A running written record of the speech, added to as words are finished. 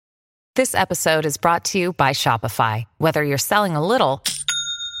This episode is brought to you by Shopify. Whether you're selling a little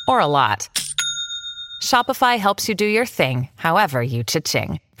or a lot, Shopify helps you do your thing, however you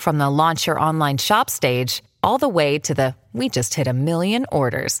cha-ching. From the launch your online shop stage, all the way to the we just hit 1 million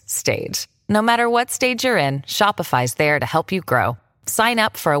orders stage. No matter what stage you're in, Shopify's there to help you grow. Sign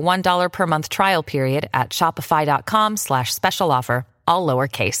up for a $1 per month trial period at shopify.com/special offer, all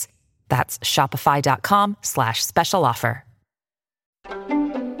lowercase. That's shopify.com/special offer.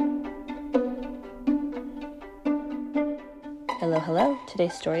 Hello, hello.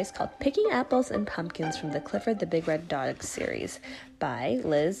 Today's story is called Picking Apples and Pumpkins from the Clifford the Big Red Dog series by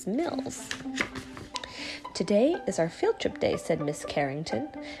Liz Mills. Today is our field trip day, said Miss Carrington.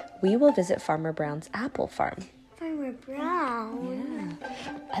 We will visit Farmer Brown's apple farm. Farmer Brown? Yeah.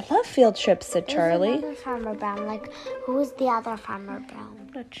 I love field trips, said Charlie. Another Farmer Brown. Like, who's the other Farmer Brown? I'm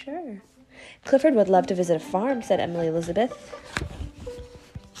not sure. Clifford would love to visit a farm, said Emily Elizabeth.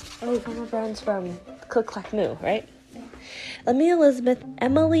 Oh, Farmer Brown's from Click-Clack-Moo, right? Emily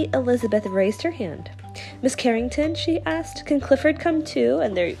Elizabeth raised her hand. Miss Carrington, she asked, can Clifford come too?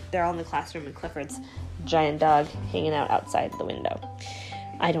 And they're all in the classroom, and Clifford's giant dog hanging out outside the window.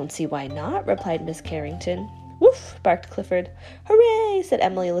 I don't see why not, replied Miss Carrington. Woof, barked Clifford. Hooray, said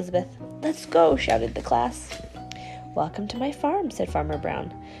Emily Elizabeth. Let's go, shouted the class. Welcome to my farm, said Farmer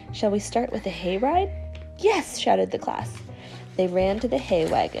Brown. Shall we start with a hayride? Yes, shouted the class. They ran to the hay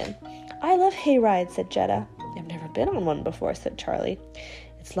wagon. I love hayrides, said Jetta. I've never been on one before, said Charlie.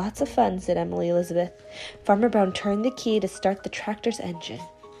 It's lots of fun, said Emily Elizabeth. Farmer Brown turned the key to start the tractor's engine.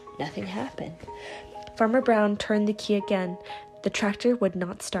 Nothing happened. Farmer Brown turned the key again. The tractor would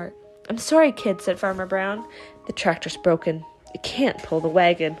not start. I'm sorry, kid, said Farmer Brown. The tractor's broken. It can't pull the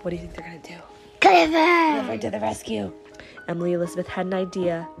wagon. What do you think they're going to do? Clifford to the rescue. Emily Elizabeth had an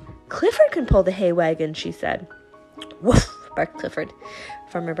idea. Clifford can pull the hay wagon, she said. Woof, barked Clifford.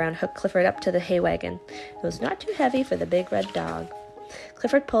 Farmer Brown hooked Clifford up to the hay wagon. It was not too heavy for the big red dog.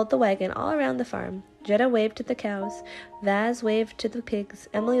 Clifford pulled the wagon all around the farm. Jetta waved to the cows. Vaz waved to the pigs.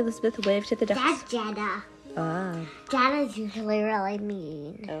 Emily Elizabeth waved to the ducks. That's Jetta. Ah. Jetta's usually really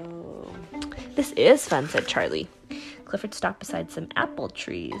mean. Oh. This is fun, said Charlie. Clifford stopped beside some apple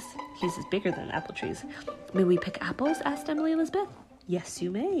trees. He's bigger than apple trees. May we pick apples? Asked Emily Elizabeth. Yes, you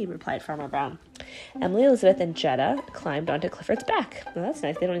may, replied Farmer Brown. Emily Elizabeth and Jetta climbed onto Clifford's back. Well, that's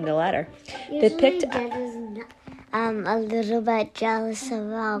nice. They don't need a ladder. Usually They picked Jetta's a little bit jealous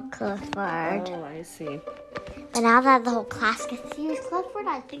about Clifford. Oh, I see. But now that the whole class gets to use Clifford,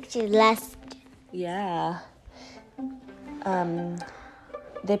 I think she's less. Yeah.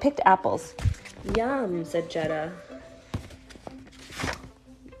 They picked apples. Yum, said Jetta.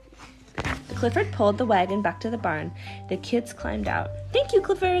 Clifford pulled the wagon back to the barn. The kids climbed out. Thank you,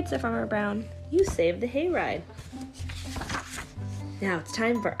 Clifford, said Farmer Brown. You saved the hayride. Now it's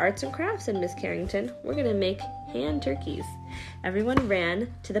time for arts and crafts, said Miss Carrington. We're going to make hand turkeys. Everyone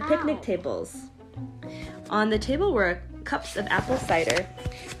ran to the picnic tables. On the table were cups of apple cider.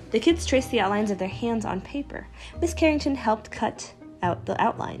 The kids traced the outlines of their hands on paper. Miss Carrington helped cut out the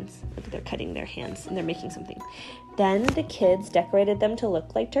outlines. Look, they're cutting their hands and they're making something. Then the kids decorated them to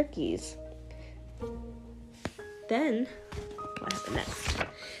look like turkeys. Then, what happened next?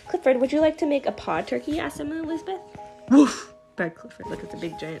 Clifford, would you like to make a paw turkey? Asked Emily Elizabeth. Woof, barked Clifford. Look, it's a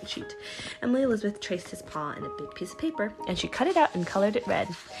big giant sheet. Emily Elizabeth traced his paw in a big piece of paper, and she cut it out and colored it red.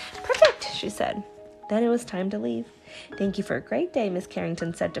 Perfect, she said. Then it was time to leave. Thank you for a great day, Miss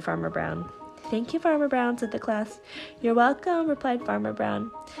Carrington said to Farmer Brown. Thank you, Farmer Brown, said the class. You're welcome, replied Farmer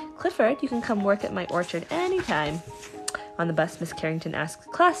Brown. Clifford, you can come work at my orchard anytime. On the bus, Miss Carrington asked,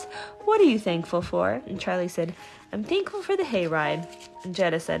 Class, what are you thankful for? And Charlie said, I'm thankful for the hayride. And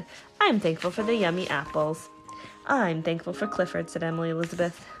Jetta said, I'm thankful for the yummy apples. I'm thankful for Clifford, said Emily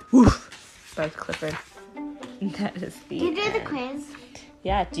Elizabeth. Woof, barked Clifford. That is the You do the end. quiz.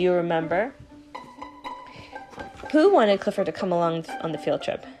 Yeah, do you remember? Who wanted Clifford to come along on the field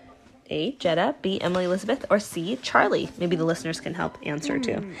trip? A, Jetta, B, Emily Elizabeth, or C, Charlie? Maybe the listeners can help answer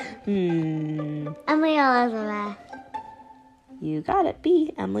too. Emily Elizabeth. You got it,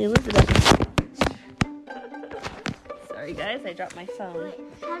 B, Emily Elizabeth. Sorry guys, I dropped my phone.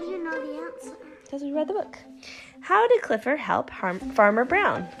 How do you know the answer? Because we read the book. How did Clifford help Farmer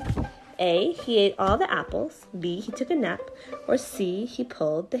Brown? A, he ate all the apples. B, he took a nap. Or C, he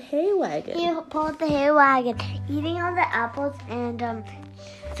pulled the hay wagon. He pulled the hay wagon, eating all the apples, and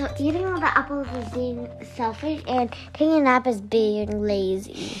so eating all the apples is being selfish, and taking a nap is being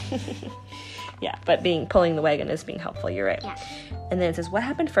lazy. Yeah, but pulling the wagon is being helpful. You're right. Yeah. And then it says, what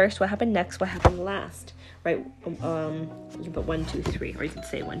happened first? What happened next? What happened last? Right? You can put 1, 2, 3, or you can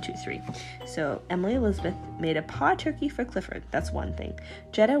say 1, 2, 3. So Emily Elizabeth made a paw turkey for Clifford. That's one thing.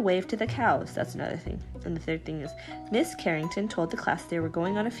 Jetta waved to the cows. That's another thing. And the third thing is Miss Carrington told the class they were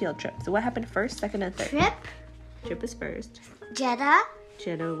going on a field trip. So what happened first, second, and third? Trip is first. Jetta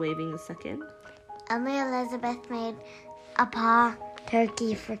waving is second. Emily Elizabeth made a paw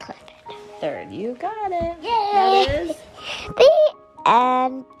turkey for Clifford. Third. You got it. Yay! That is The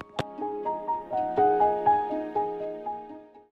end.